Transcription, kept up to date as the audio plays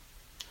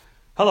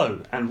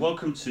Hello and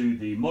welcome to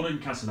the Modern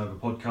Casanova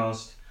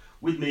podcast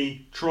with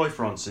me, Troy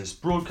Francis,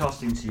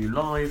 broadcasting to you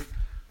live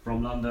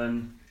from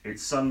London.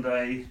 It's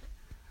Sunday,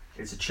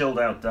 it's a chilled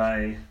out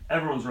day,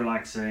 everyone's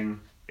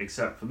relaxing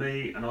except for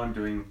me, and I'm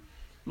doing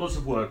lots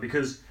of work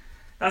because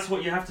that's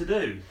what you have to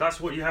do.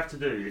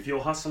 If you're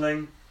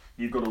hustling,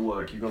 you've got to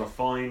work, you've got to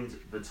find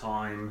the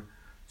time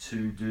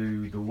to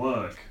do the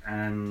work.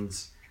 And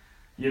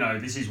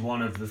this is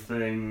one of the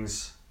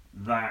things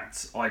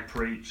that I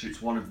preach.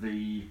 It's one of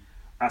the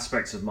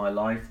aspects of my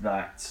life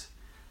that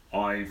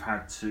I've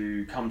had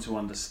to come to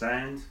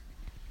understand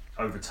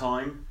over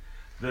time,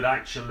 that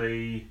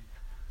actually,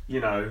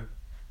 I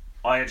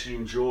actually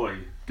enjoy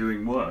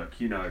doing work.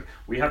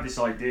 We have this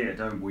idea,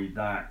 don't we,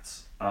 that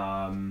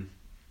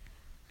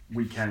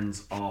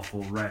weekends are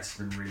for rest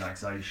and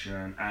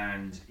relaxation,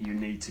 and you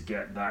need to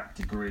get that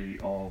degree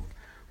of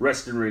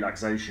rest and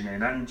relaxation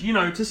in. And,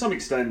 to some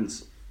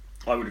extent,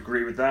 I would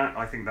agree with that.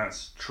 I think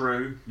that's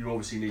true. You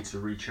obviously need to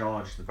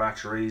recharge the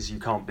batteries. You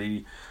can't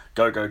be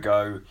go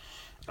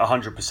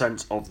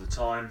 100% of the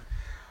time.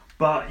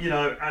 But,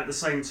 at the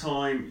same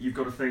time, you've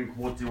got to think,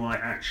 what do I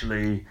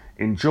actually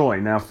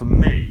enjoy? Now, for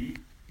me,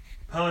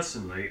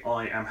 personally,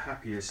 I am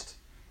happiest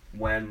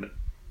when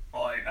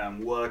I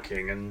am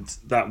working, and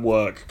that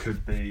work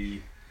could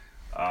be,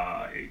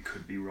 it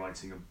could be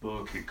writing a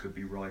book, it could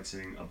be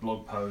writing a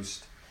blog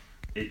post,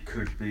 it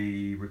could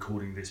be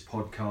recording this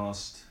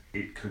podcast,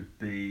 it could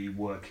be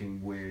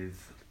working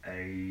with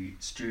a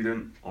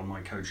student on my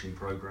coaching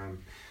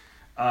program.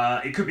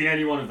 It could be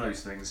any one of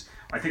those things.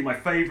 I think my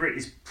favourite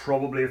is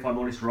probably, if I'm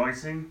honest,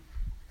 writing,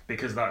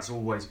 because that's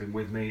always been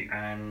with me,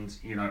 and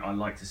I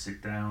like to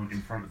sit down in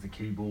front of the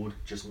keyboard,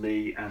 just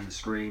me and the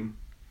screen.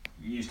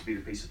 It used to be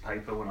the piece of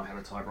paper when I had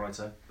a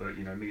typewriter, but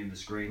me and the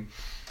screen.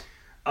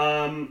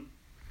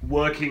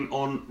 Working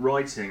on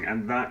writing,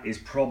 and that is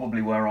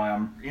probably where I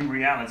am in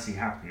reality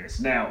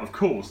happiest. Now, of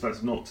course,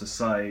 that's not to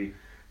say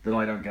that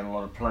I don't get a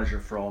lot of pleasure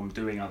from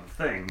doing other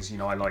things.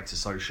 I like to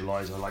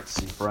socialise, I like to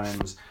see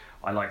friends,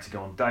 I like to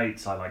go on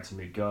dates, I like to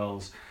meet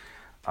girls,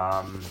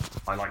 I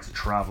like to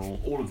travel,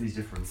 all of these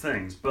different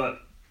things.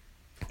 But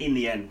in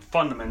the end,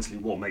 fundamentally,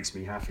 what makes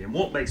me happy? And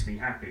what makes me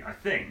happy, I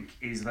think,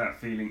 is that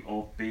feeling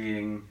of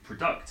being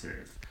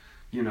productive.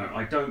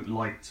 I don't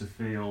like to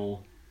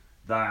feel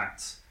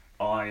that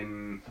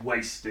I'm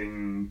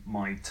wasting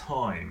my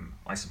time,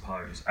 I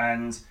suppose.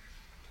 And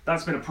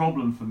that's been a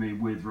problem for me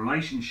with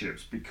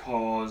relationships,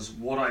 because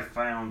what I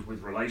found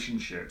with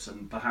relationships,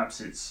 and perhaps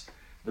it's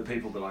the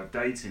people that I've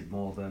dated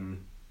more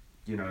than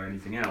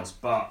anything else,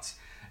 but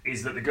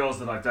is that the girls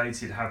that I've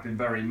dated have been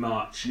very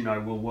much,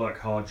 we'll work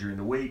hard during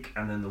the week,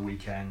 and then the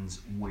weekends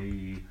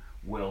we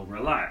will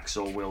relax,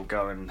 or we'll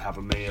go and have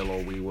a meal,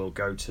 or we will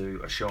go to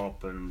a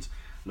shop and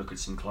look at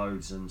some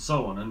clothes and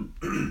so on.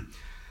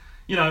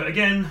 And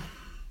again,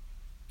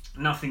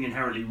 nothing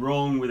inherently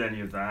wrong with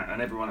any of that,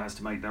 and everyone has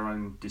to make their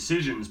own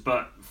decisions.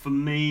 But for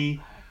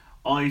me,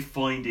 I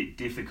find it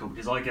difficult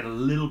because I get a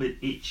little bit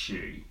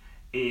itchy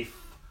if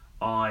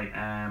I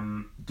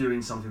am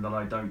doing something that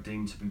I don't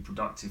deem to be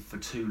productive for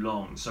too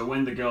long. So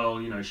when the girl,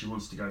 she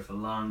wants to go for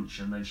lunch,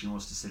 and then she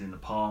wants to sit in the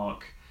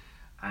park,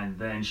 and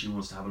then she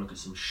wants to have a look at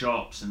some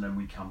shops, and then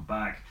we come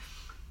back.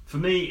 For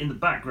me, in the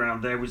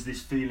background, there was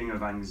this feeling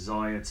of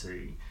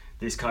anxiety,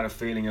 this kind of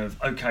feeling of,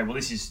 okay, well,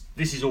 this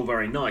is all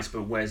very nice,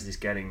 but where's this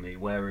getting me?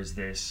 Where is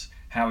this?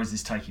 How is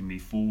this taking me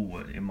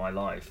forward in my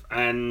life?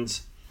 And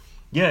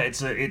yeah,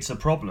 it's a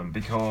problem,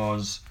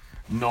 because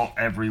not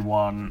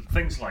everyone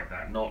thinks like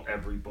that. Not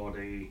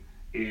everybody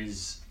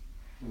is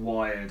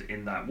wired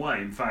in that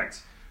way. In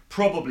fact,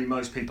 probably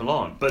most people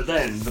aren't. But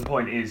then the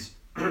point is,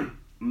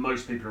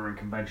 most people are in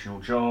conventional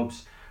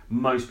jobs.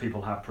 Most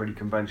people have pretty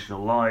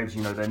conventional lives.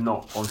 They're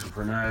not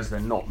entrepreneurs, they're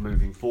not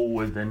moving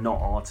forward, they're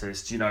not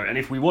artists, and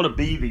if we want to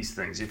be these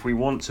things, if we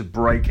want to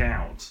break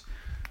out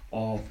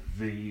of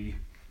the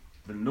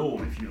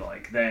norm, if you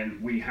like, then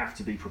we have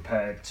to be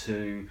prepared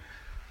to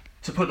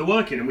put the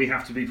work in, and we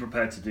have to be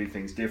prepared to do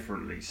things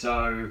differently.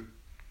 So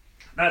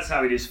that's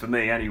how it is for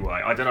me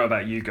anyway. I don't know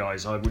about you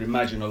guys. I would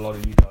imagine a lot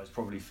of you guys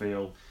probably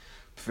feel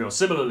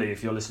similarly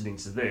if you're listening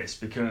to this,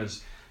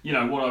 because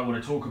what I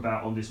want to talk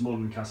about on this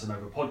Modern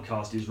Casanova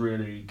podcast is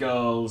really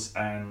girls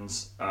and,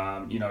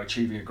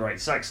 achieving a great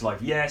sex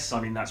life. Yes,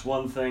 that's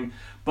one thing,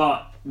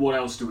 but what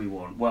else do we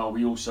want? Well,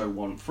 we also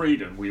want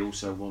freedom. We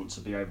also want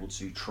to be able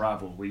to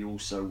travel. We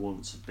also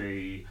want to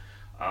be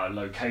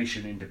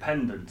location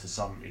independent to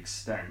some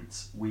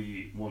extent.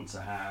 We want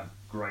to have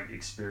great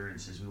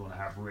experiences. We want to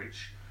have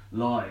rich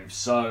lives.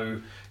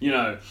 So,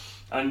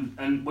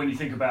 and when you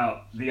think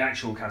about the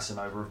actual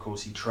Casanova, of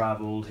course, he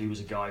travelled. He was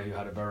a guy who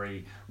had a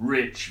very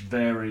rich,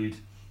 varied,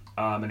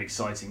 and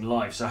exciting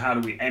life. So how do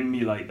we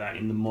emulate that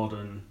in the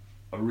modern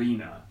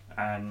arena?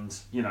 And,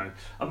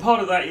 and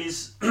part of that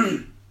is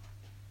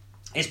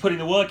is putting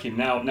the work in.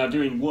 Now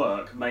doing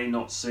work may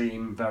not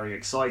seem very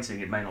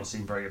exciting. It may not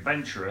seem very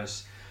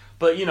adventurous,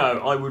 but,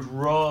 I would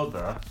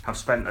rather have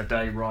spent a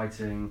day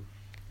writing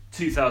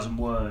 2,000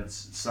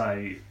 words,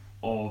 say,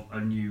 of a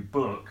new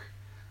book,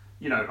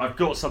 I've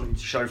got something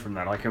to show from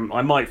that.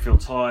 I might feel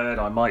tired,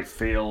 I might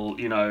feel,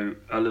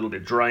 a little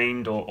bit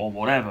drained or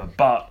whatever,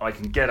 but I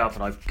can get up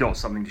and I've got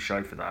something to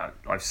show for that.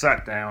 I've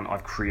sat down,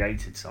 I've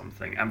created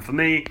something. And for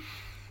me,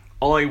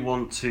 I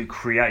want to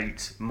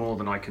create more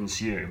than I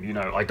consume.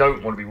 I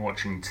don't want to be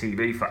watching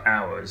TV for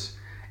hours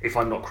if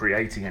I'm not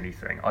creating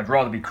anything. I'd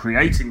rather be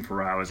creating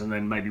for hours and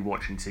then maybe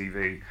watching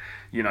TV,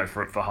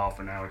 for half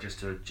an hour just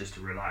to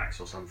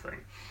relax or something.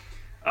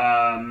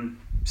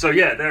 So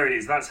yeah, there it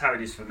is. That's how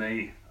it is for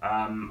me.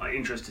 I'm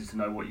interested to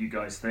know what you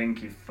guys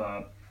think. If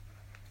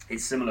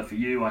it's similar for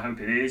you, I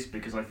hope it is,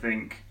 because I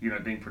think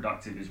being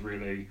productive is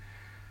really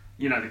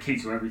the key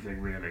to everything,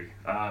 really,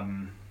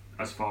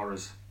 as far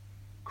as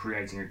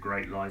creating a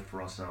great life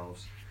for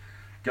ourselves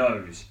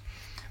goes.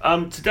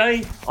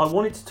 Today I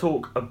wanted to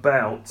talk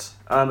about,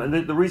 and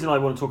the reason I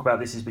want to talk about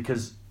this is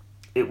because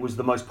it was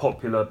the most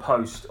popular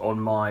post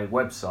on my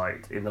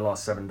website in the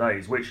last 7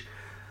 days, which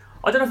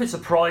I don't know if it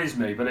surprised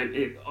me, but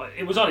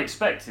it was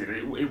unexpected.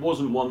 It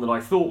wasn't one that I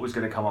thought was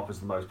going to come up as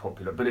the most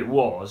popular, but it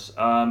was,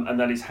 and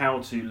that is how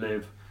to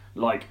live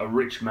like a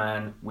rich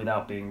man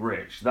without being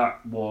rich.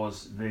 That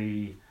was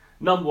the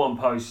number one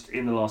post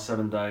in the last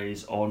 7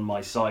 days on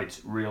my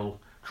site,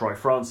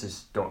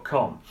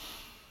 realtroyfrancis.com,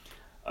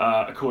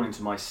 according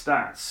to my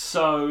stats.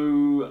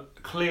 So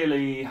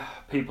clearly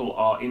people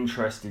are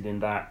interested in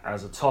that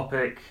as a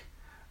topic.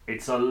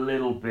 It's a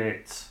little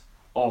bit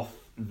off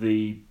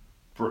the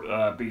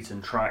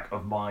beaten track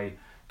of my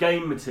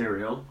game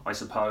material, I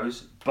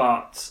suppose,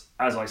 but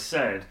as I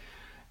said,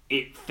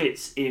 it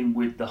fits in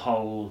with the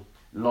whole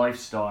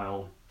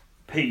lifestyle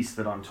piece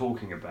that I'm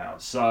talking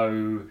about.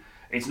 So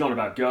it's not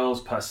about girls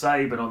per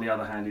se, but on the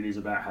other hand, it is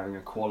about having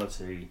a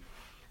quality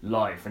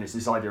life, and it's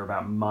this idea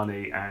about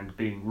money and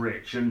being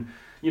rich. And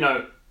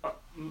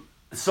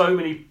so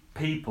many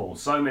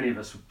of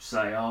us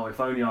say, oh, if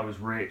only I was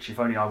rich, if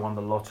only I won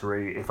the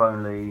lottery, if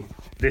only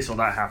this or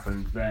that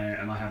happened there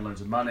and I had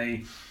loads of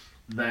money,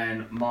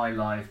 then my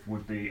life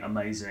would be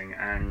amazing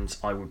and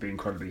I would be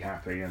incredibly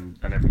happy and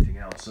everything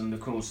else. And of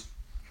course,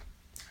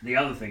 the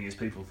other thing is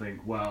people think,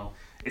 well,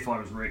 if I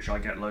was rich,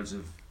 I'd get loads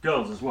of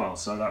girls as well,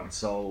 so that would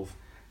solve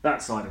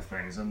that side of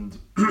things. And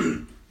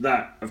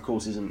that, of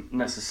course, isn't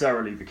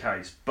necessarily the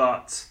case.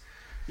 But,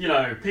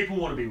 people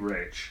want to be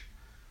rich.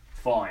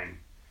 Fine.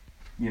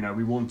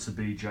 We want to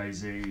be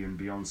Jay-Z and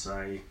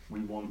Beyonce. We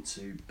want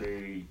to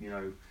be,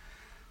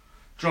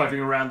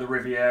 driving around the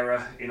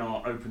Riviera in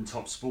our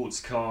open-top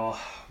sports car.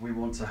 We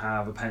want to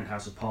have a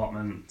penthouse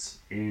apartment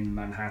in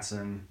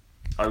Manhattan,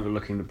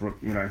 overlooking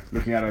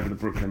looking out over the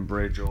Brooklyn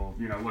Bridge, or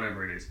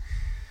whatever it is.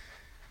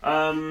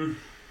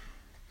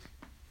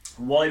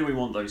 Why do we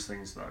want those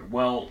things, though?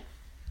 Well,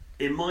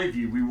 in my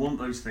view, we want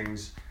those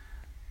things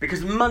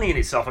because money in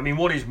itself. I mean,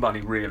 what is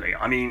money really?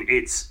 I mean,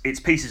 it's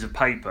pieces of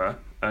paper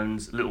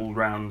and little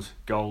round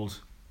gold,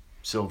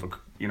 silver,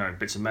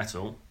 bits of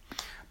metal.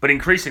 But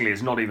increasingly,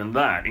 it's not even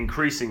that.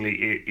 Increasingly,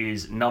 it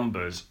is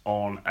numbers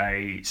on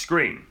a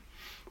screen.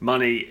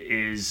 Money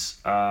is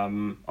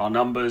our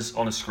numbers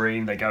on a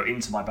screen. They go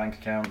into my bank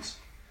account,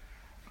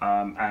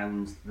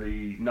 and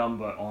the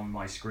number on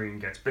my screen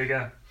gets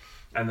bigger,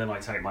 and then I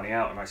take money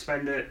out and I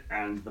spend it,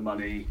 and the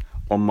money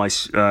on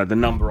the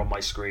number on my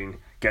screen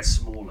gets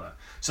smaller.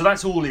 So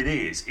that's all it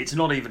is. It's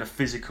not even a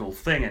physical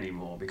thing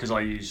anymore because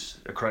I use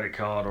a credit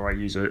card or I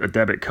use a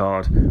debit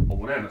card or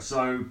whatever.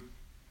 So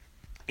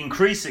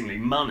increasingly,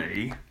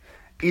 money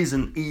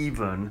isn't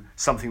even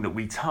something that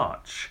we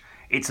touch.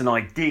 It's an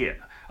idea.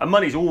 And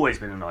money's always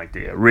been an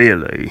idea,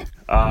 really.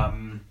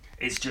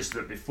 It's just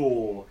that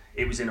before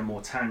it was in a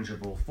more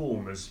tangible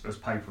form as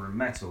paper and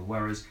metal,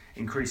 whereas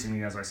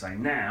increasingly, as I say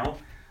now,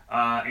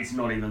 it's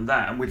not even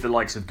that. And with the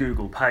likes of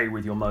Google Pay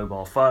with your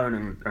mobile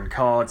phone and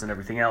cards and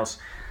everything else,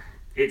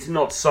 it's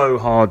not so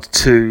hard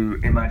to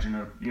imagine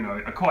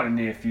a quite a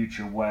near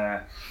future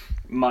where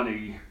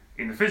money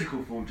in the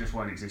physical form just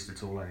won't exist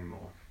at all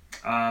anymore.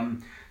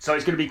 So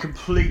it's going to be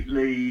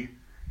completely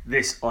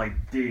this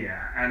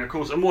idea. And of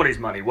course, and what is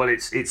money? Well,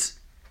 it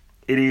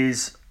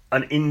is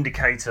an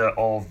indicator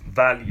of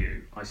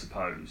value, I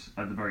suppose,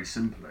 at the very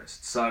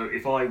simplest. So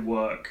if I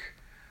work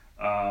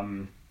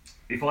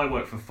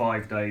for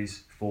 5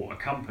 days for a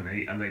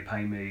company and they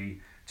pay me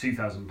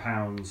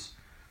 £2,000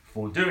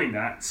 for doing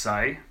that,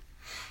 say,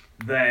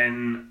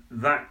 then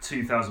that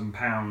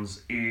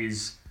 £2,000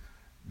 is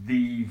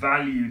the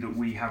value that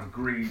we have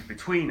agreed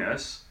between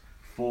us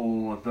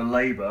for the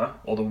labour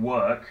or the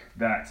work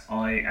that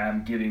I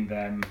am giving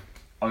them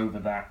over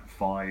that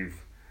 5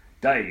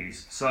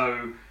 days.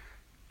 So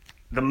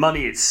the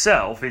money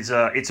itself is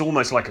it's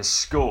almost like a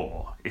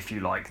score, if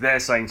you like.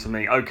 They're saying to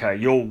me, okay,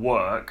 your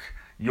work,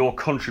 your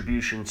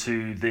contribution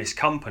to this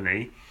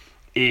company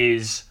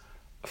is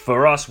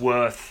for us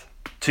worth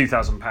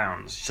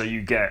 £2,000. So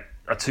you get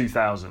a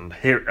 2,000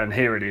 here, and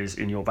here it is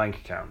in your bank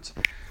account.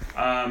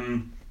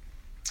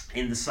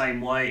 In the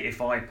same way,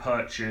 if I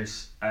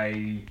purchase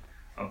a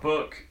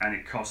book and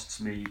it costs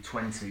me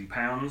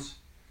 £20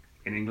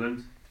 in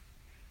England,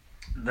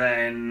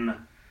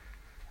 then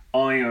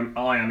I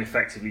am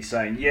effectively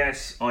saying,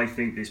 yes, I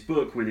think this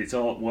book with its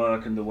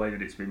artwork and the way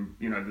that it's been,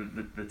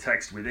 the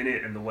text within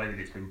it and the way that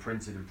it's been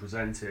printed and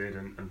presented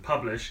and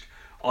published,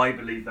 I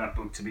believe that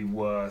book to be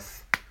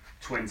worth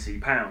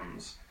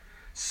 £20.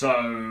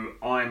 So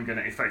I'm going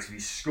to effectively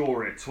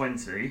score it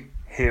 20.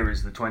 Here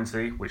is the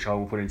 20, which I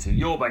will put into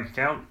your bank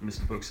account,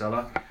 Mr.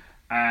 Bookseller,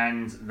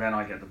 and then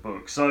I get the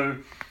book. So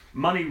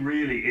money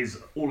really is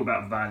all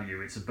about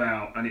value. It's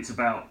about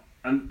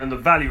and the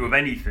value of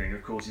anything,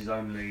 of course, is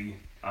only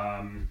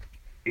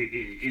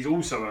it is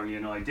also only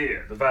an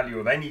idea. The value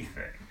of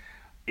anything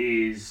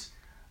is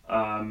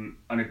an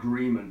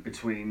agreement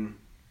between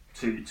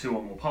two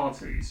or more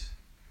parties.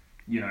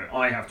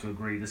 I have to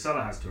agree, the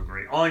seller has to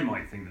agree. I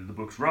might think that the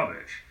book's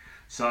rubbish.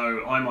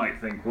 So I might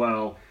think,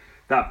 well,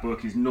 that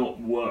book is not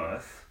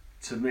worth,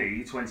 to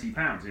me,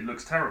 £20. It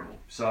looks terrible.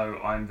 So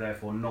I'm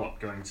therefore not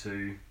going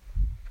to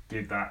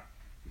give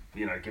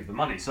give the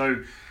money.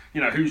 So,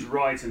 who's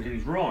right and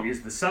who's wrong?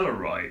 Is the seller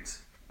right?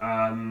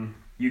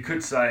 You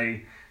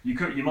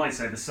might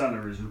say the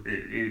seller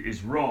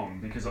is wrong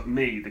because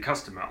me, the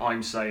customer,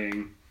 I'm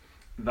saying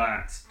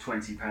that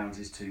 £20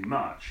 is too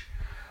much.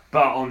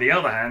 But on the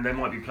other hand, there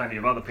might be plenty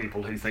of other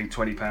people who think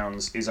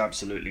 £20 is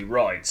absolutely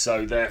right.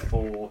 So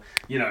therefore,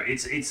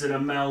 it's an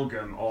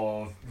amalgam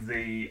of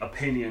the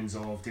opinions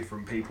of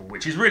different people,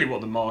 which is really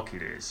what the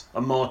market is.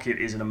 A market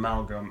is an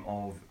amalgam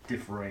of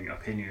differing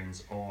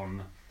opinions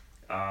on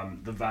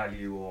the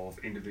value of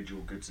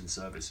individual goods and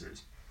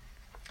services.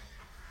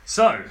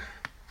 So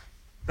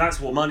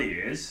that's what money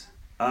is.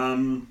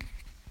 But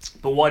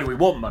why do we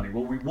want money?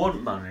 Well, we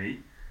want money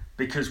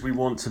because we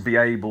want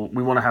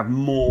to have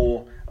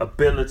more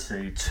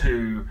ability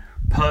to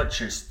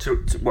purchase,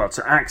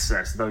 to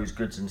access those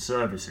goods and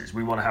services.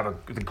 We want to have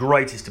the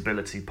greatest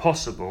ability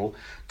possible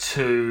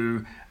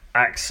to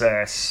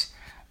access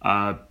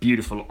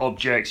beautiful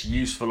objects,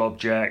 useful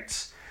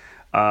objects.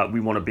 We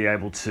want to be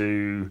able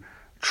to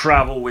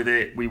travel with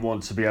it. We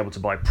want to be able to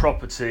buy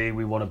property.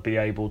 We want to be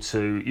able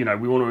to,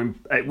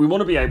 we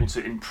want to be able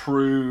to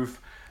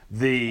improve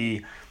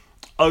the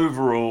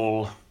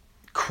overall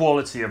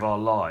quality of our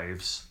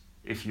lives,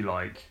 if you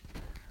like,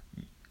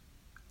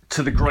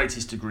 to the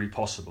greatest degree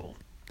possible.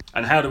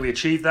 And how do we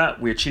achieve that?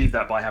 We achieve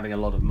that by having a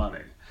lot of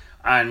money.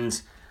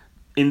 And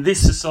in this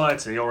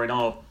society, or in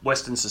our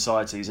Western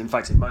societies, in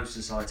fact in most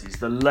societies,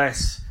 the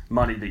less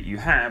money that you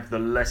have, the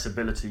less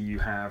ability you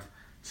have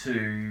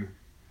to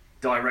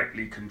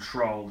directly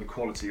control the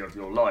quality of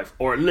your life,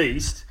 or at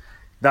least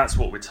that's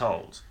what we're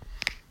told.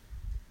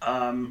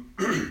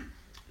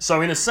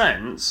 So in a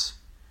sense,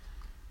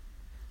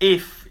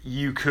 if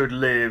you could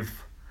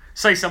live,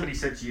 say somebody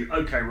said to you,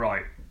 okay,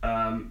 right,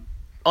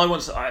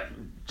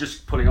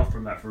 just pulling off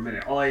from that for a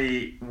minute,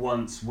 I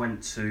once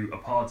went to a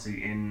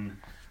party in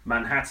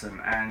Manhattan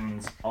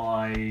and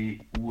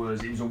it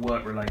was a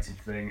work-related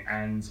thing,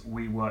 and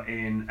we were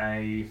in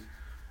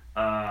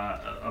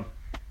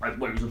it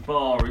was a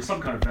bar or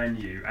some kind of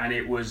venue, and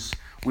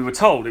we were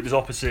told it was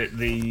opposite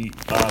the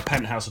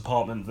penthouse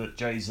apartment that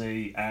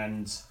Jay-Z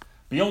and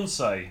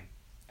Beyonce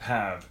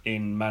have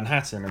in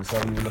Manhattan, and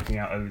so we were looking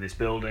out over this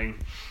building.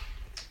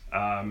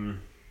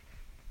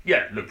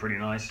 It looked pretty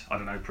nice. I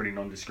don't know, pretty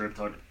nondescript.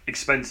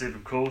 Expensive,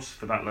 of course,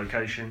 for that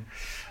location.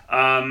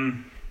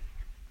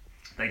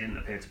 They didn't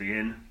appear to be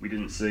in. We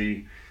didn't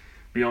see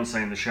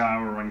Beyonce in the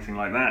shower or anything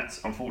like that,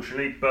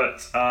 unfortunately.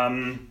 But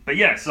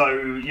yeah,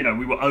 so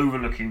we were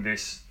overlooking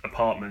this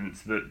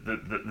apartment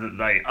that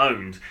they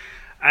owned,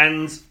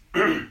 and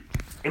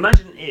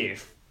imagine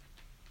if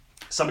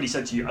somebody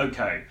said to you,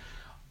 "Okay,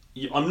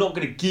 I'm not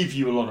going to give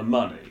you a lot of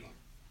money.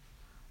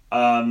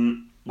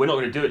 We're not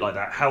going to do it like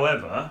that.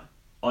 However,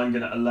 I'm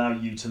going to allow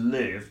you to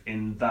live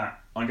in that.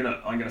 I'm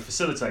going to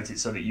facilitate it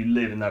so that you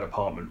live in that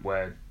apartment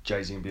where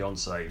Jay-Z and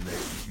Beyonce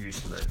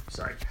used to live,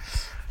 say.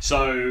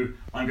 So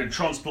I'm going to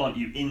transplant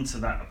you into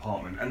that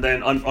apartment, and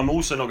then I'm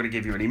also not going to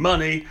give you any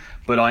money,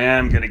 but I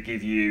am going to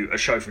give you a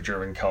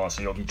chauffeur-driven car,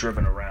 so you'll be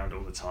driven around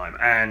all the time,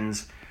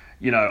 and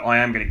I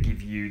am going to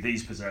give you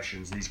these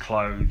possessions, these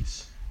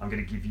clothes. I'm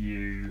going to give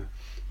you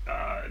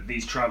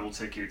these travel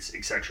tickets,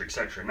 etc.,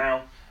 etc."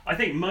 Now, I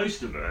think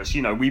most of us,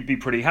 we'd be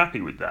pretty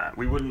happy with that.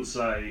 We wouldn't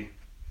say,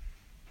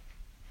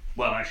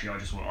 well, actually,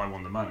 I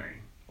want the money.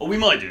 Or we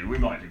might do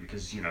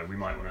because, we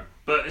might want to.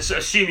 But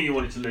assuming you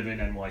wanted to live in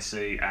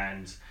NYC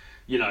and,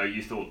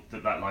 you thought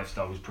that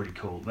lifestyle was pretty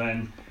cool,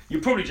 then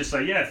you'd probably just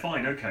say, yeah,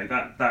 fine, okay,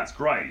 that's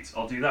great,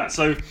 I'll do that.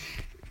 So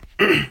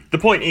the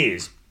point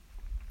is,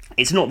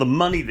 it's not the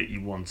money that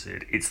you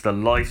wanted, it's the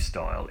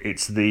lifestyle,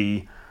 it's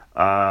the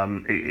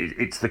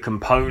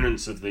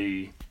components of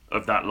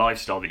that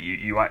lifestyle that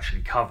you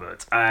actually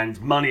covered, and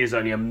money is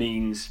only a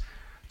means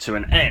to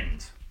an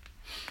end.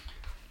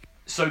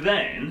 So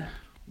then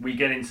we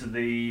get into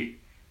the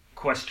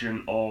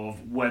question of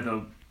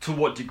to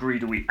what degree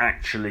do we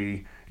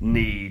actually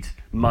need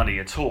money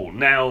at all.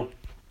 Now,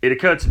 it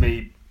occurred to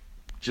me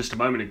just a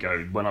moment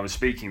ago when I was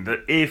speaking that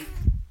if,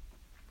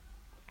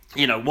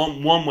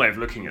 one way of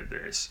looking at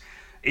this,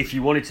 if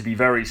you wanted to be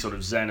very sort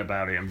of zen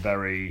about it and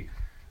very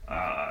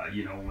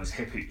almost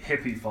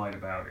hippie-fied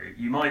about it.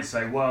 You might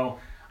say, well,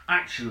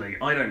 actually,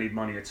 I don't need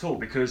money at all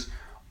because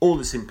all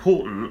that's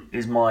important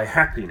is my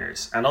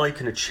happiness, and I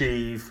can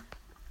achieve.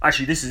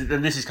 Actually, this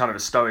is kind of a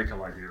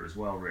stoical idea as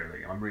well.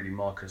 Really, I'm reading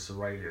Marcus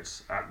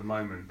Aurelius at the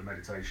moment, the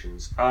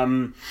Meditations.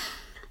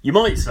 You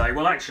might say,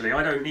 well, actually,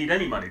 I don't need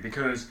any money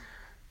because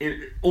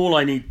all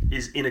I need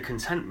is inner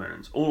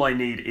contentment. All I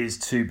need is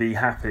to be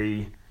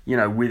happy,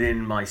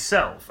 within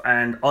myself,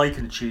 and I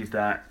can achieve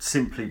that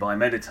simply by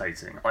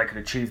meditating. I can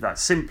achieve that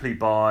simply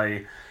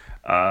by,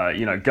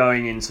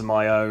 going into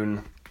my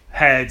own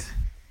head,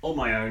 on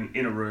my own,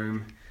 in a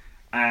room,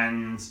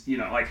 and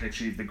I can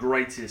achieve the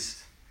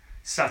greatest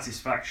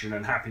satisfaction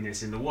and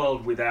happiness in the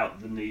world without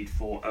the need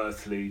for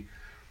earthly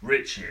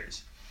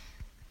riches.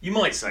 You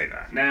might say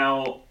that.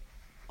 Now,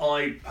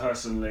 I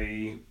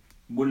personally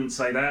wouldn't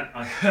say that.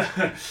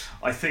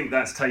 I think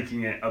that's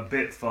taking it a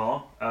bit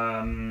far.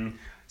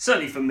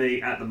 Certainly for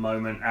me at the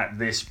moment, at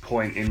this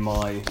point in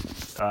my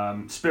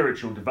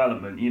spiritual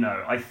development,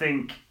 I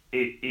think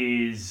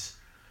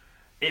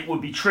it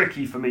would be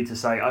tricky for me to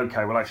say,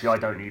 okay, well, actually, I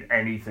don't need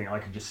anything. I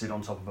can just sit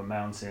on top of a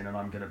mountain and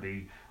I'm going to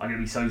be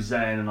so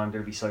zen and I'm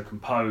going to be so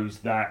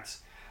composed that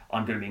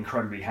I'm going to be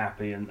incredibly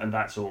happy and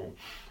that's all.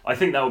 I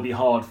think that would be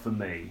hard for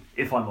me,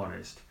 if I'm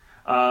honest.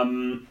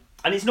 And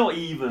it's not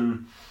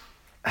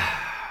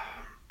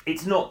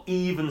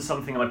even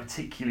something I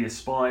particularly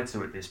aspire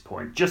to at this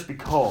point, just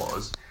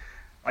because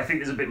I think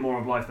there's a bit more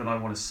of life that I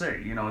want to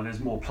see. There's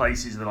more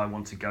places that I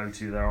want to go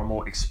to. There are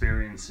more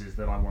experiences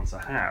that I want to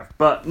have.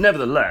 But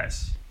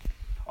nevertheless,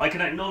 I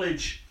can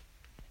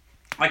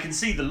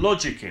see the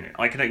logic in it.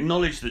 I can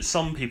acknowledge that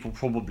some people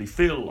probably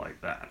feel like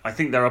that. I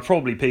think there are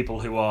probably people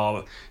who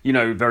are,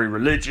 very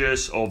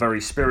religious or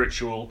very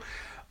spiritual,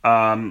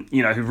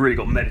 who've really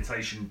got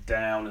meditation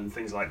down and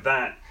things like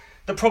that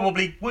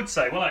probably would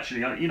say, well,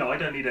 actually, I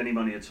don't need any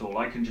money at all.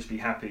 I can just be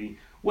happy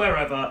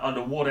wherever,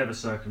 under whatever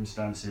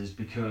circumstances,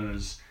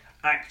 because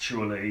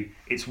actually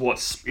it's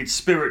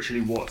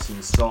spiritually what's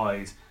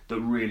inside that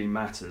really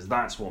matters.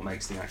 That's what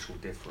makes the actual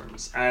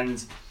difference.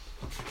 And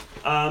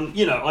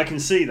I can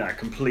see that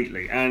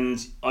completely,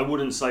 and I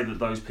wouldn't say that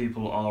those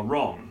people are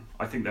wrong.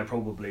 I think they're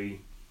probably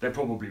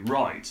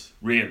right,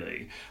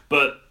 really.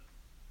 But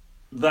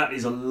that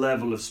is a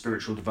level of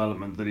spiritual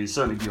development that is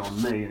certainly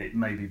beyond me, and it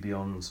may be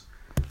beyond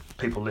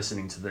people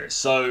listening to this.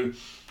 So,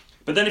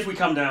 but then if we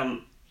come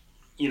down,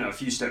 a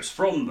few steps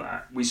from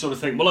that, we sort of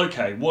think, well,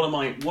 okay, what am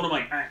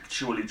I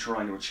actually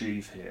trying to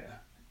achieve here,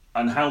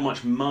 and how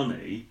much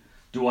money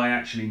do I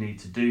actually need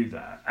to do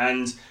that?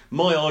 And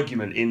my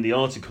argument in the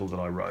article that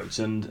I wrote,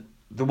 and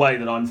the way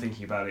that I'm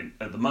thinking about it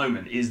at the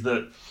moment, is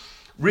that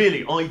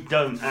really I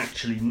don't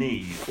actually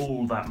need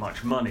all that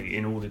much money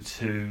in order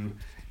to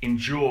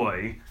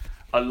enjoy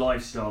a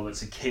lifestyle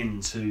that's akin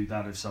to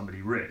that of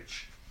somebody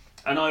rich.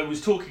 And I was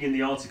talking in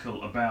the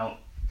article about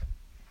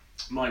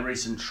my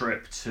recent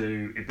trip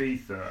to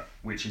Ibiza,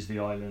 which is the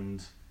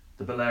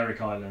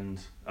Balearic island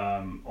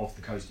off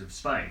the coast of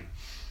Spain.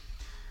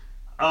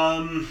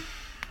 And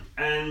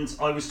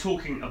I was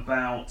talking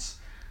about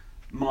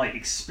my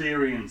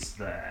experience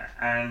there,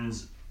 and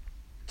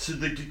to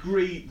the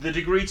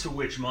degree to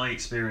which my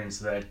experience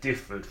there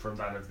differed from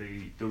that of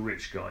the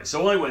rich guy.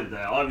 So I went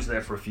there. I was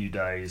there for a few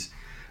days.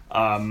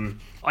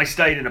 I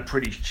stayed in a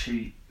pretty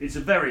cheap. It's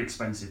a very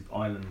expensive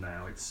island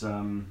now. It's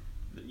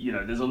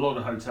there's a lot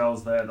of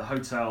hotels there.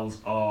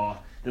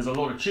 There's a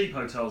lot of cheap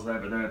hotels there,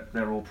 but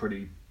they're all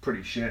pretty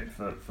shit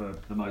for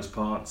the most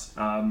part.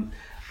 And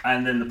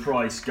then the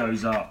price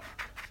goes up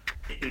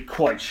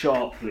quite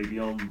sharply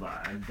beyond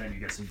that, and then you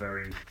get some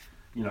very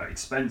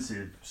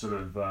expensive sort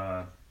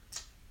of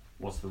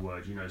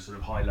sort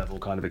of high level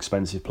kind of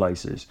expensive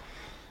places,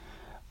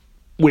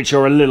 which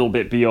are a little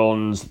bit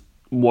beyond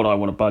what I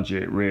want to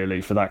budget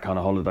really for that kind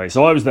of holiday.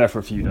 So I was there for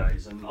a few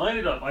days, and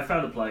I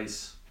found a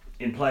place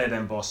in Playa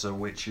d'Embossa,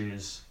 which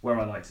is where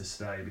I like to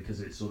stay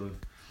because it's sort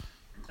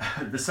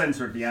of the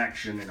centre of the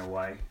action in a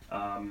way,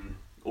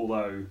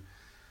 although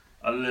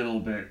a little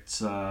bit.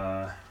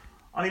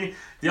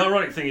 The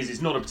ironic thing is,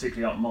 it's not a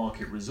particularly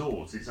upmarket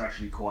resort. It's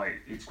actually quite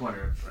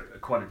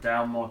a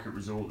down market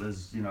resort.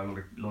 There's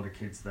a lot of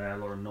kids there, a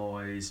lot of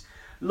noise.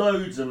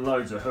 Loads and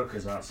loads of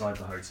hookers outside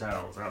the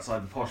hotels,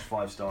 outside the posh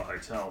 5-star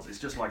hotels. It's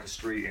just like a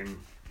street in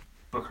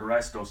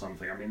Bucharest or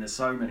something. There's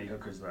so many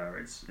hookers there.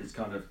 It's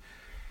kind of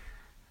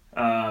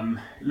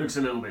it looks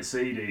a little bit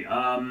seedy.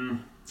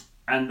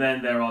 And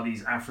then there are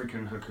these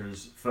African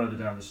hookers further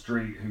down the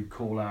street who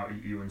call out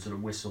at you and sort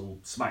of whistle,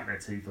 smack their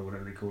teeth or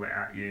whatever they call it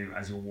at you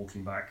as you're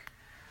walking back,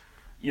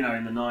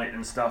 in the night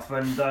and stuff.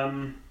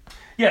 And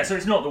so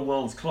it's not the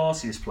world's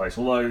classiest place,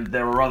 although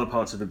there are other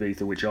parts of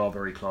Ibiza which are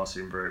very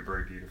classy and very,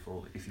 very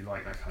beautiful, if you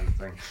like that kind of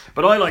thing.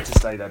 But I like to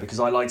stay there because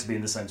I like to be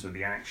in the centre of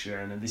the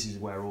action, and this is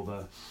where all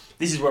the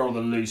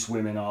loose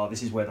women are.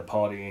 This is where the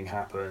partying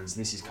happens.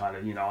 This is kind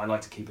of, I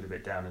like to keep it a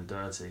bit down and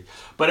dirty.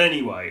 But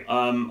anyway,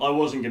 I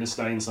wasn't going to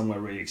stay in somewhere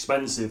really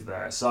expensive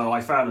there, so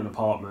I found an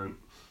apartment,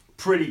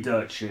 pretty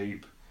dirt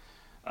cheap.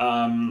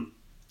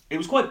 It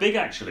was quite big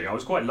actually. I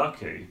was quite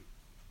lucky.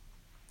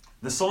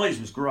 the size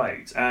was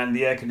great, and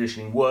the air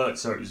conditioning worked,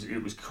 so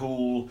it was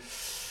cool.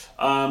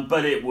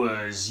 But it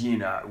was,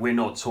 we're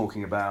not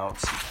talking about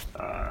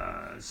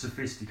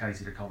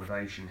sophisticated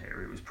accommodation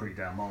here. It was pretty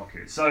down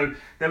market. So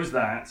there was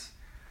that.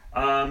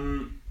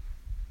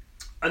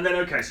 And then,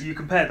 okay, so you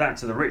compare that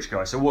to the rich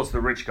guy. So what's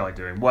the rich guy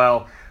doing?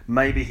 Well,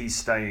 maybe he's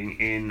staying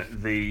in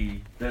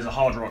there's a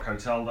Hard Rock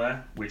Hotel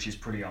there, which is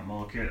pretty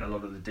upmarket. A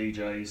lot of the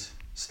DJs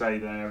stay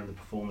there and the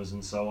performers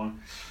and so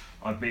on.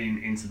 I've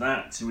been into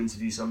that to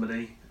interview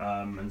somebody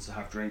and to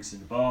have drinks in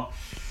the bar.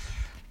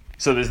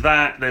 So there's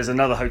that. There's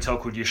another hotel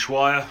called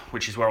Ushuaia,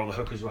 which is where all the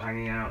hookers were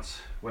hanging out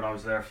when I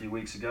was there a few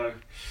weeks ago.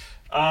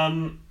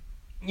 So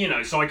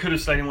I could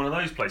have stayed in one of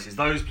those places.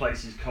 Those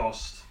places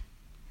cost,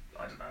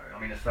 I don't know,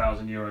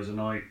 €1,000 a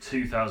night,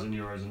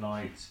 €2,000 a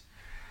night.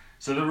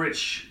 So the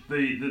rich,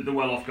 the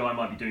well-off guy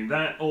might be doing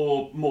that,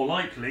 or more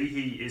likely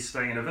he is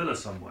staying in a villa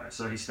somewhere.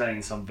 So he's staying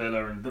in some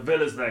villa, and the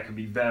villas there can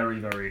be very,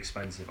 very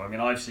expensive.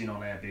 I've seen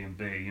on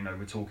Airbnb,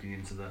 we're talking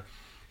into the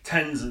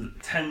tens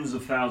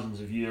of thousands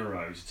of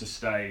euros to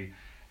stay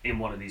in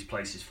one of these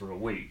places for a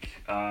week.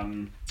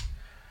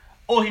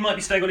 Or he might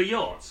be staying on a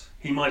yacht.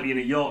 He might be in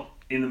a yacht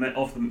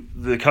off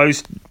the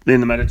coast in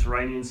the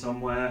Mediterranean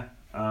somewhere,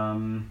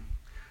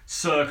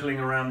 circling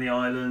around the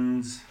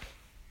island,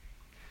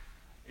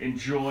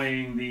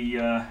 enjoying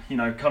the,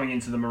 coming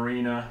into the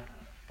marina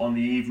on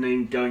the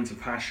evening, going to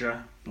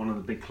Pasha, one of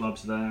the big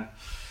clubs there.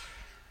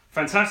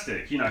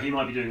 Fantastic. He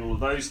might be doing all of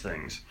those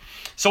things.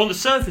 So on the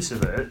surface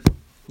of it,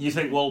 you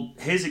think, well,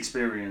 his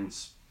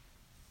experience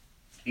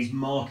is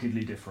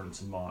markedly different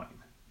to mine.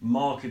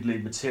 Markedly,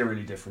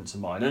 materially different to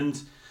mine.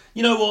 And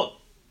you know what?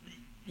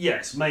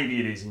 Yes, maybe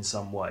it is in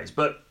some ways,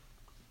 but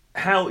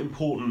how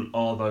important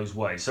are those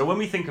ways? So when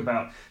we think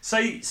about,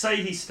 say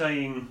he's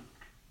staying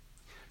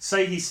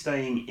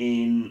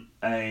in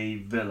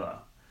a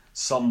villa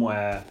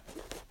somewhere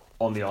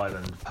on the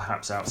island,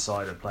 perhaps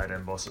outside of Playa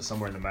d'Embos or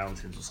somewhere in the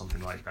mountains or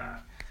something like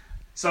that.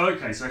 So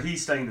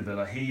he's staying in the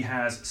villa. He's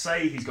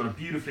got a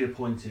beautifully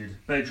appointed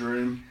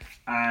bedroom,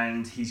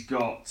 and he's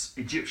got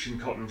Egyptian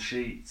cotton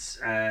sheets,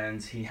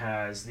 and he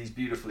has these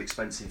beautiful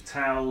expensive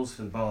towels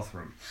for the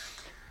bathroom.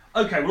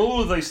 Okay, well,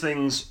 all of those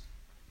things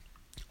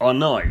are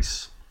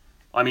nice.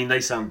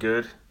 They sound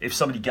good. If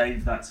somebody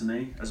gave that to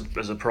me as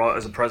a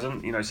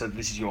present, said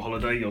this is your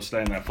holiday, you'll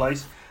stay in that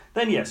place,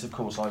 then yes, of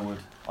course I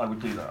would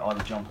do that. I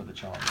would jump at the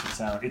chance.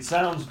 It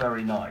sounds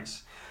very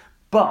nice,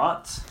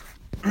 but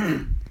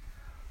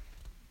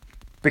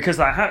because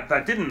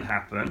that didn't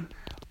happen,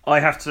 I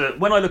have to,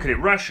 when I look at it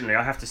rationally,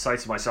 I have to say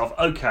to myself,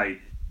 okay,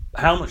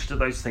 how much do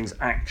those things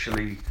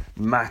actually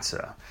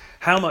matter?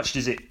 How much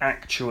does it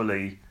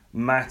actually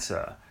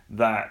matter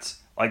that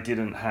I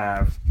didn't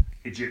have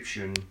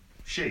Egyptian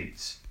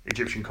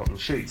cotton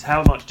sheets?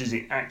 How much does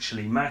it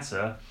actually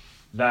matter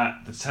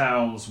that the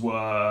towels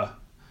were,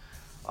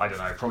 I don't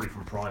know, probably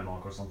from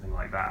Primark or something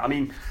like that?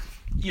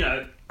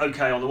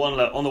 Okay, on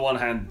the one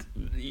hand,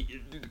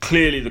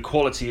 clearly the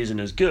quality isn't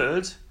as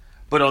good,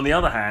 but on the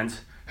other hand,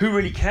 who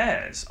really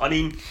cares?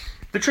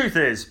 The truth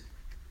is,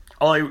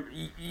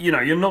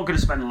 you're not going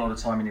to spend a lot of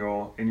time in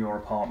your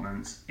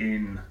apartment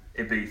in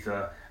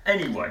Ibiza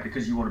anyway,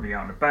 because you want to be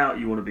out and about,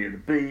 you want to be at the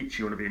beach,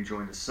 you want to be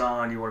enjoying the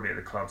sun, you want to be at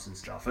the clubs and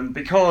stuff. And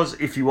because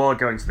if you are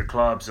going to the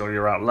clubs or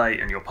you're out late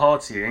and you're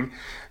partying,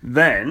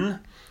 then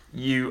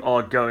you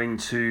are going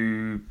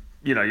to,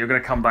 you're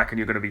going to come back and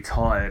you're going to be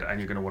tired and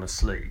you're going to want to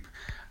sleep.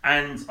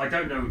 And I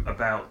don't know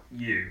about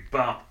you,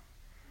 but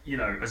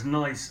as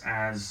nice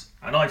as,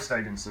 and I've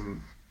stayed in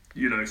some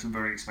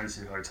very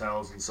expensive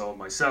hotels and so on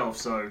myself,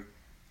 so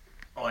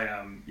I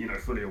am,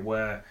 fully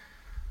aware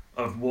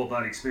of what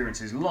that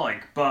experience is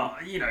like. But,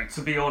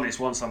 to be honest,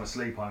 once I'm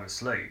asleep, I'm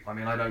asleep.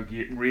 I don't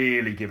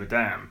really give a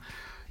damn.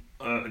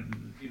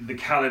 The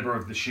calibre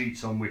of the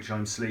sheets on which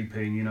I'm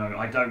sleeping,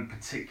 I don't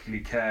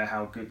particularly care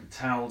how good the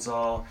towels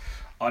are.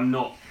 I'm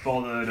not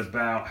bothered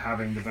about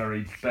having the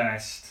very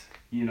best,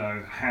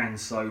 hand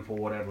soap or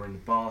whatever in the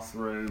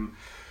bathroom.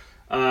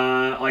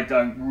 I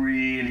don't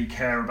really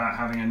care about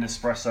having an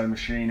espresso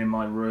machine in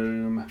my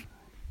room,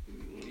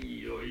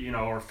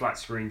 or a flat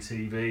screen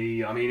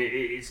TV.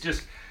 It's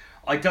just,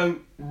 I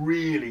don't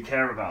really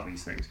care about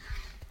these things.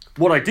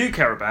 What I do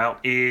care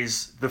about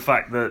is the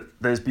fact that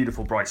there's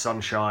beautiful bright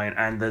sunshine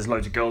and there's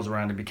loads of girls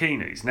around in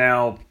bikinis.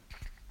 Now,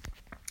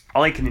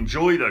 I can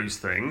enjoy those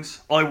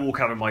things. I walk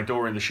out of my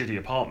door in the shitty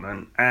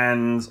apartment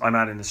and I'm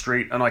out in the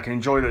street, and I can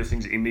enjoy those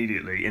things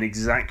immediately in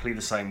exactly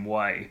the same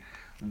way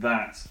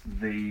that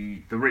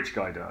the rich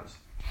guy does.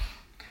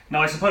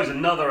 Now, I suppose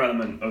another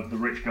element of the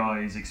rich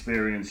guy's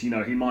experience, he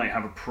might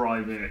have a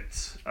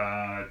private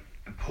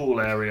pool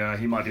area.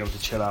 He might be able to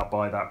chill out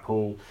by that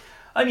pool.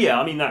 And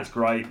yeah, that's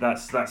great. That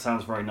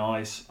sounds very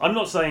nice. I'm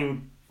not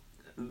saying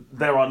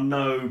there are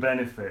no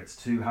benefits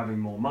to having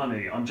more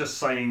money. I'm just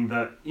saying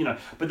that,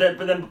 but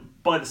then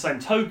by the same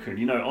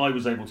token, I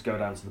was able to go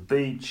down to the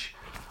beach.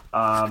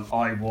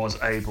 I was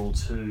able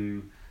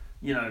to,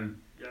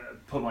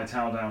 put my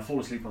towel down, fall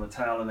asleep on the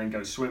towel, and then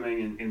go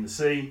swimming in the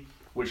sea,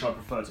 which I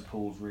prefer to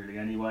pools really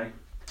anyway.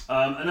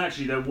 And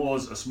actually there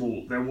was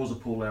a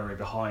pool area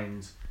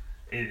behind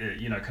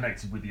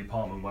connected with the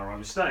apartment where I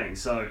was staying.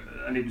 So,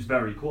 and it was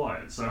very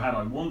quiet. So, had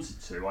I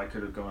wanted to, I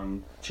could have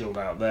gone chilled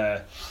out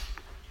there,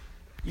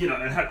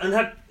 and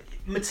had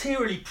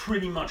materially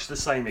pretty much the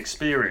same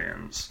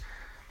experience.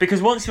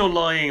 Because once you're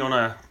lying on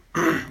a,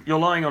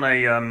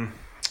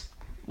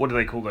 what do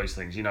they call those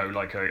things?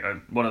 Like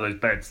one of those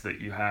beds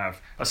that you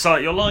have.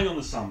 You're lying on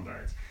the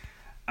sunbed,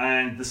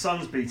 and the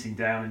sun's beating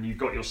down, and you've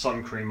got your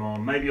sun cream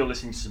on. Maybe you're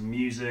listening to some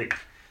music.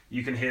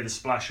 You can hear the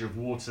splash of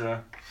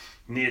water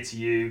near to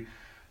you.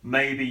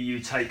 Maybe you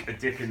take a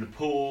dip in the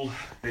pool,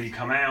 then you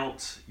come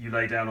out, you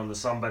lay down on the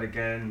sunbed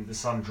again, the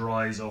sun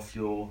dries off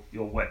your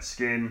wet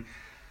skin.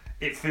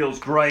 It feels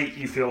great,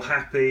 you feel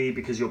happy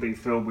because you're being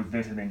filled with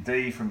vitamin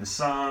D from the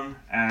sun,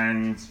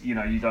 and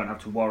you don't have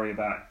to worry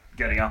about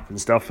getting up and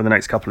stuff for the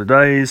next couple of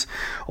days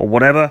or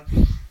whatever.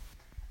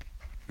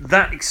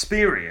 That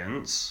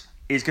experience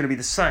is going to be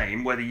the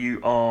same whether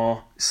you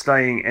are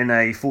staying in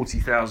a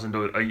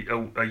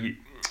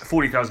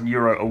 40,000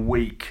 euro a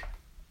week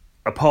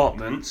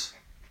apartment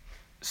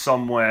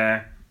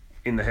somewhere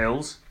in the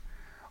hills,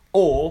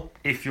 or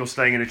if you're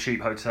staying in a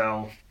cheap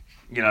hotel,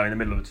 in the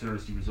middle of a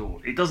touristy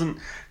resort.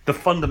 The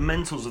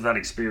fundamentals of that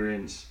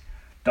experience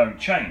don't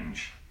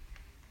change.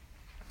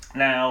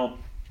 Now,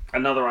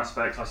 another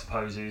aspect, I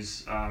suppose,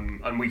 is,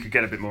 and we could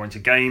get a bit more into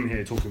game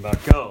here, talking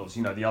about girls.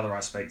 The other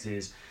aspect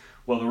is,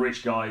 well, the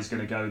rich guy is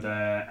going to go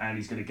there and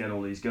he's going to get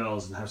all these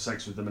girls and have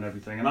sex with them and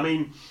everything. And I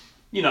mean,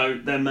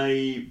 there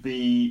may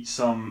be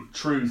some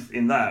truth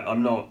in that.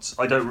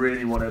 I don't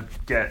really want to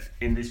get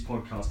in this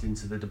podcast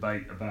into the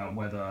debate about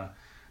whether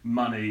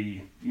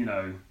money,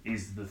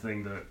 is the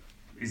thing that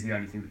is the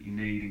only thing that you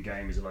need, and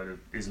game is a load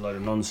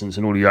of nonsense,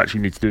 and all you actually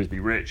need to do is be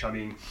rich. I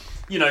mean,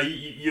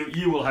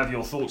 you will have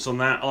your thoughts on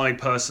that. I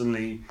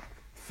personally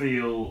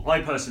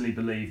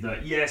believe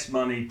that yes,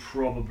 money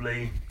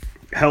probably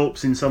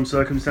helps in some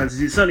circumstances.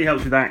 It certainly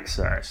helps with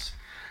access.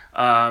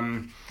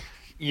 It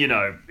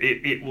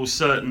will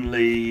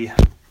certainly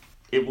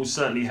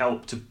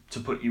help to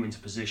put you into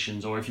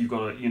positions, or if you've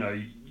got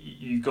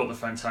you've got the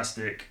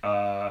fantastic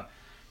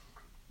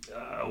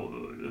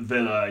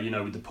villa,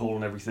 with the pool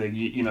and everything,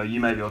 you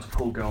may be able to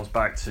pull girls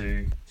back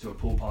to a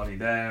pool party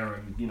there,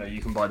 and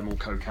you can buy them all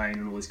cocaine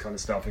and all this kind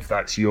of stuff if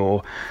that's how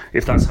you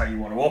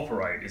want to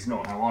operate. It's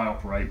not how I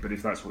operate, but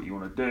if that's what you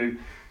want to do,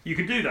 you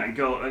can do that and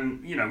go,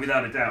 and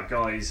without a doubt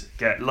guys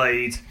get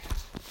laid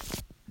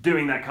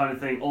doing that kind of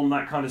thing on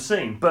that kind of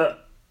scene.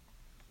 But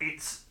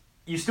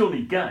you still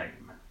need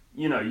game.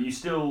 You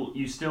still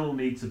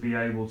need to be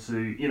able to,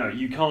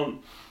 you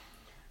can't.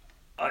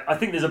 I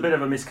think there's a bit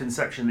of a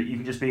misconception that you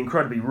can just be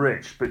incredibly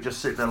rich but just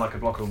sit there like a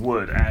block of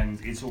wood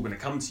and it's all going to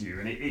come to you,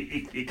 and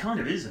it kind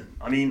of isn't.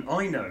 I mean,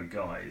 I know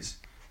guys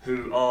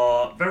who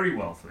are very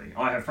wealthy.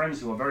 I have friends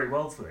who are very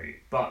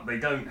wealthy, but they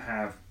don't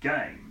have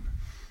game,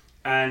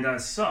 and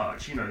as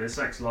such, their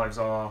sex lives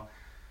are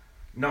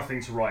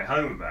nothing to write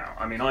home about.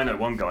 I mean, I know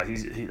one guy.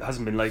 He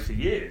hasn't been laid for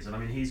years, and I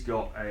mean, he's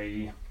got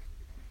an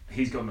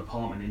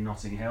apartment in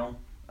Notting Hill,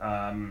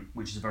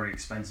 which is a very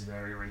expensive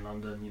area in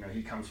London.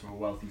 He comes from a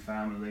wealthy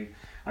family,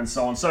 and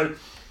so on. So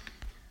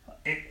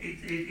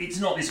it's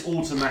not this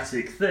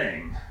automatic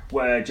thing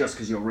where just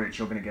because you're rich,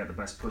 you're going to get the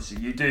best pussy.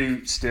 You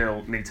do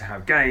still need to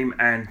have game,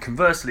 and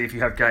conversely, if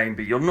you have game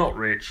but you're not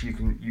rich, you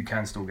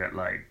can still get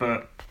laid.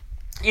 But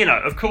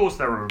of course,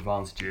 there are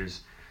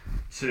advantages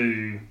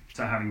to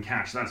having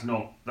cash. That's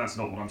not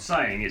what I'm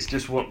saying. It's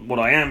just what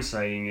I am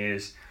saying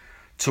is,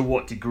 to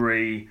what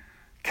degree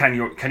can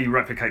you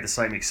replicate the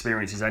same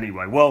experiences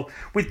anyway? Well,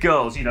 with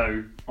girls, I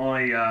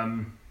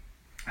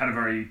had a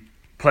very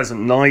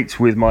pleasant night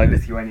with my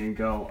Lithuanian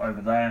girl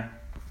over there,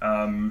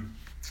 and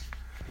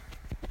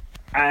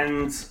I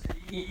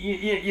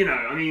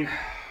mean,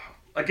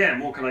 again,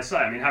 what can I say?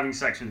 I mean, having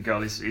sex with a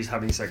girl is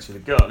having sex with a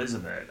girl,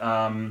 isn't it?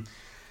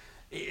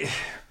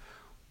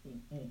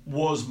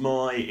 Was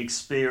my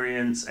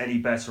experience any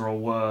better or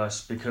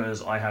worse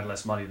because I had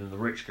less money than the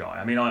rich guy?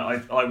 I mean,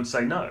 I would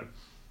say no.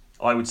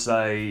 I would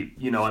say,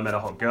 I met a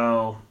hot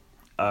girl.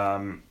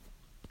 I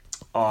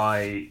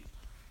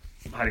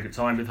had a good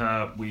time with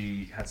her.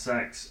 We had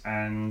sex,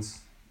 and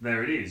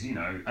there it is,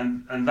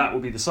 And that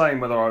would be the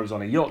same whether I was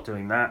on a yacht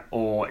doing that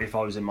or if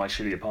I was in my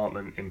shitty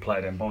apartment in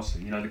Playa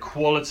d'Embosi. The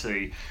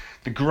quality,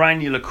 the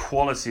granular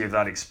quality of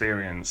that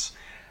experience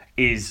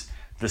is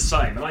the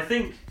same.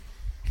 And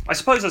I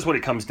suppose that's what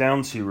it comes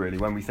down to, really,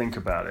 when we think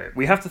about it.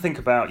 We have to think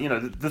about,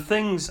 the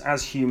things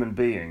as human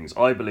beings,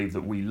 I believe,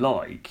 that we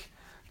like,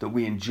 that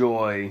we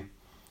enjoy,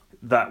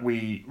 that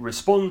we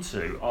respond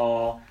to,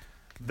 are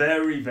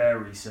very,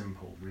 very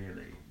simple,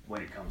 really,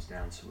 when it comes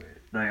down to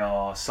it. They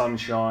are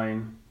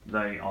sunshine,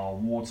 they are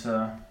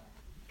water,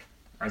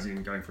 as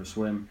in going for a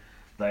swim,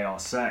 they are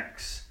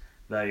sex,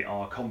 they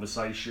are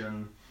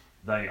conversation,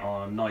 they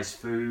are nice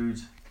food,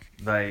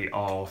 they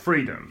are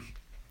freedom.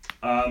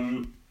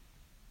 And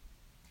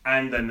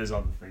then there's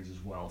other things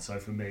as well. So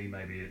for me,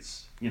 maybe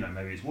it's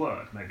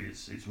work, maybe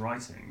it's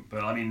writing.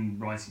 But I mean,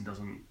 writing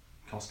doesn't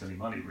cost any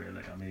money,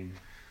 really. I mean,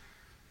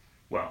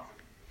 well,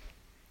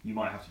 you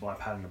might have to buy a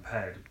pad and a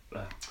pad.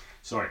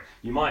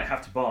 You might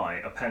have to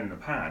buy a pen and a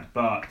pad,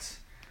 but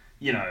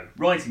you know,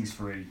 writing's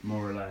free,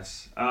 more or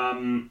less.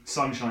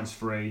 Sunshine's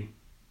free.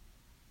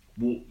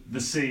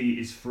 The sea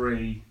is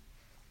free.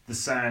 The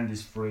sand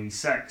is free.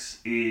 Sex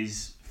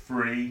is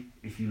free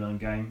if you learn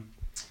game.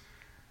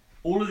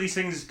 All of these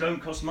things don't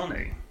cost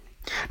money.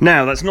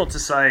 Now, that's not to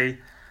say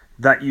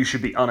that you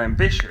should be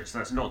unambitious.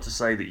 That's not to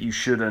say that you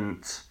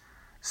shouldn't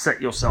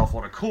set yourself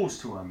on a course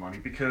to earn money,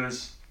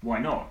 because why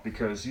not?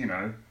 Because, you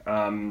know,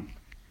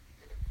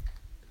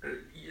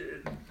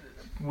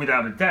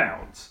 without a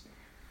doubt,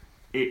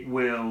 it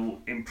will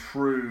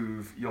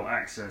improve your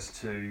access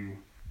to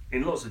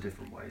in lots of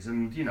different ways,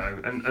 and you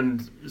know,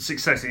 and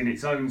success in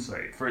its own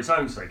sake, for its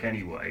own sake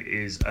anyway,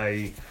 is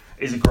a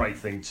great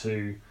thing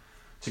to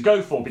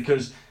go for,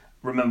 because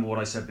remember what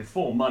I said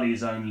before, money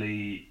is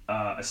only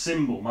a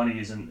symbol. Money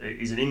is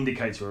an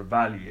indicator of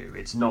value.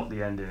 It's not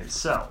the end in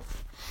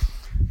itself.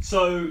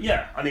 So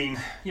yeah, I mean,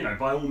 you know,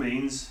 by all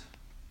means,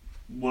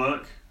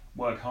 work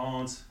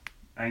hard,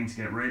 aim to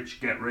get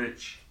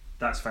rich.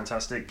 That's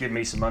fantastic. Give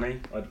me some money.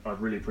 I'd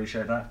really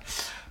appreciate that.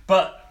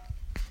 But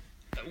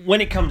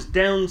when it comes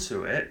down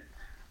to it,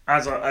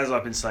 as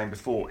I've been saying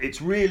before,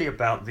 it's really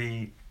about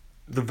the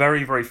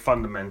very, very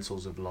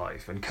fundamentals of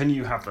life, and can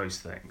you have those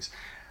things?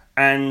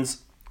 And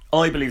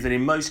I believe that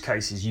in most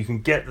cases you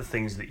can get the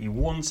things that you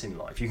want in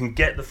life. You can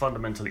get the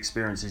fundamental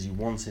experiences you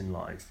want in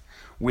life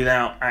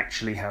without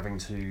actually having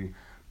to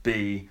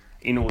be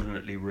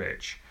inordinately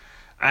rich.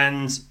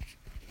 And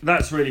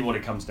that's really what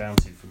it comes down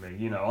to for me.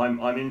 You know,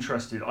 I'm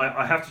interested.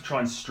 I have to try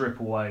and strip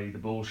away the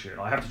bullshit.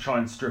 I have to try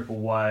and strip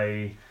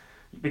away,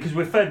 because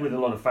we're fed with a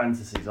lot of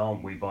fantasies,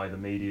 aren't we, by the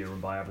media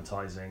and by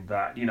advertising,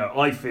 that, you know,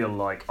 I feel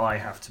like I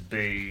have to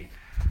be,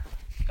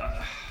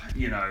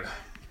 you know,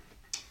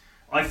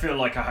 I feel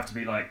like I have to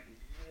be like,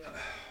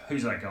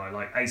 who's that guy,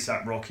 like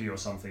A$AP Rocky or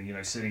something, you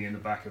know, sitting in a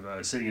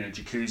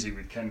jacuzzi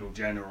with Kendall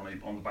Jenner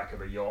on the back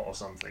of a yacht or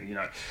something, you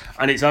know.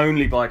 And it's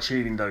only by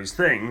achieving those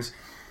things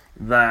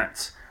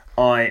that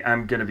I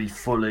am going to be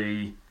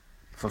fully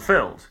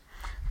fulfilled.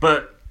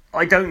 But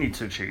I don't need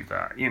to achieve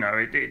that, you know.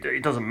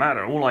 It doesn't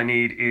matter. All I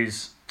need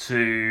is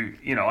to,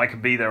 you know, I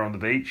can be there on the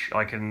beach.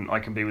 I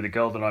can be with a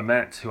girl that I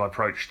met, who I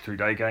approached through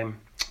Day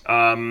Game,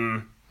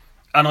 and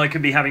I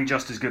can be having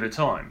just as good a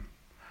time.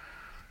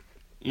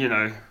 You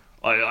know,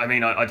 I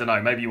mean, I don't know,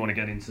 maybe you want to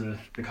get into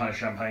the kind of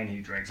champagne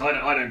he drinks. I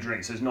don't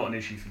drink, so it's not an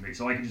issue for me.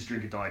 So I can just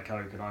drink a Diet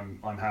Coke and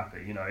I'm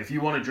happy. You know, if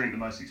you want to drink the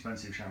most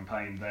expensive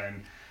champagne,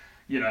 then,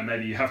 you know,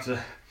 maybe you have to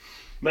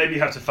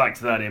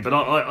factor that in. But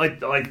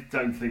I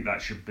don't think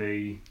that should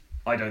be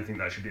a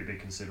big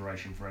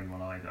consideration for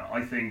anyone either.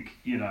 I think,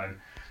 you know,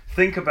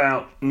 think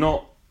about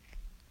not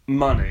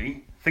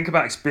money. Think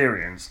about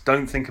experience.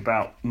 Don't think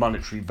about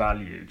monetary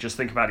value. Just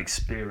think about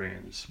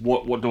experience.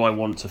 What do I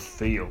want to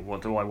feel?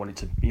 What do I want it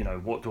to, you know,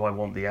 what do I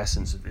want the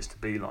essence of this to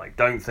be like?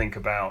 Don't think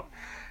about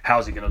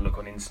how's it going to look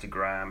on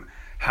Instagram,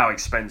 how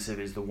expensive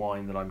is the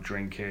wine that I'm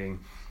drinking,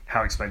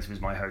 how expensive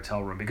is my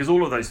hotel room, because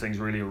all of those things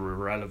really are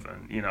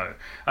irrelevant, you know.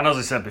 And as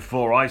I said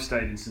before, I've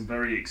stayed in some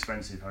very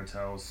expensive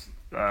hotels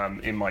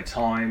in my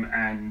time,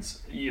 and,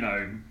 you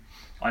know,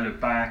 I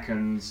look back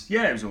and,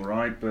 yeah, it was all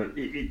right, but,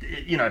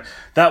 it you know,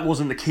 that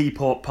wasn't the key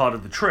part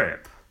of the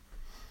trip.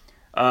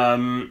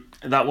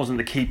 That wasn't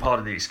the key part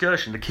of the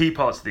excursion. The key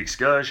parts of the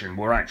excursion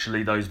were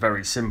actually those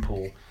very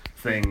simple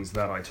things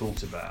that I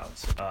talked about.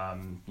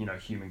 You know,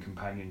 human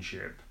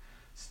companionship,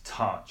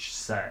 touch,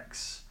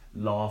 sex,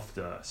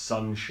 laughter,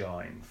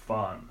 sunshine,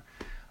 fun.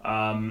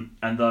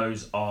 And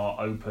those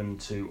are open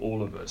to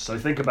all of us. So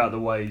think about the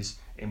ways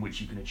in which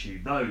you can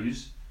achieve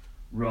those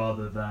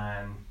rather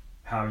than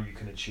how you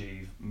can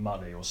achieve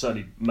money, or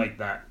certainly make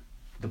that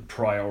the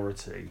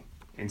priority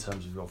in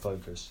terms of your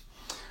focus.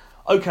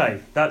 Okay,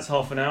 that's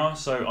half an hour,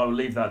 so I will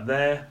leave that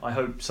there. I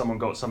hope someone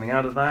got something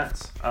out of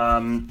that.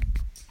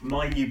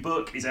 My new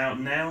book is out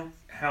now,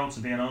 How to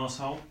Be an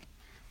Arsehole.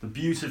 The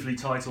beautifully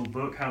titled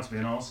book, How to Be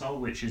an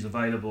Arsehole, which is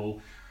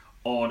available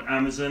on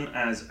Amazon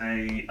as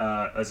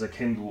a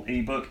Kindle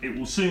ebook. It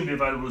will soon be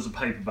available as a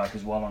paperback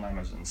as well on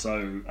Amazon,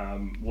 so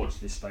watch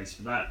this space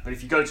for that. But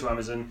if you go to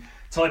Amazon,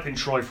 type in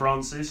Troy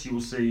Francis, you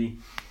will see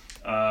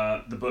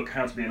the book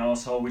How to Be an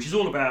Arsehole, which is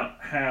all about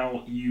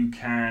how you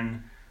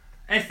can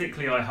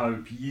ethically, I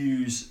hope,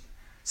 use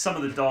some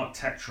of the dark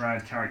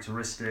tetrad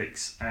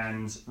characteristics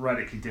and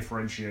radically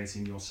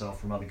differentiating yourself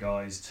from other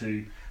guys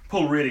to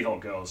pull really hot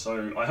girls.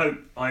 So I hope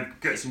I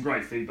get some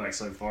great feedback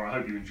so far. I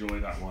hope you enjoy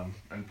that one,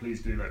 and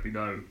please do let me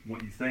know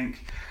what you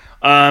think.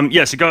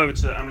 So go over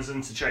to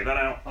Amazon to check that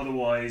out.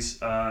 Otherwise,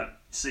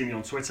 see me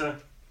on Twitter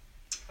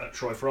at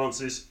Troy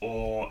Francis,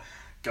 or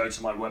go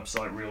to my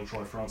website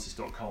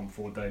realtroyfrancis.com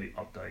for daily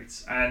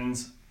updates.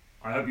 And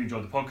I hope you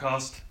enjoyed the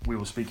podcast. We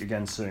will speak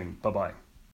again soon. Bye bye.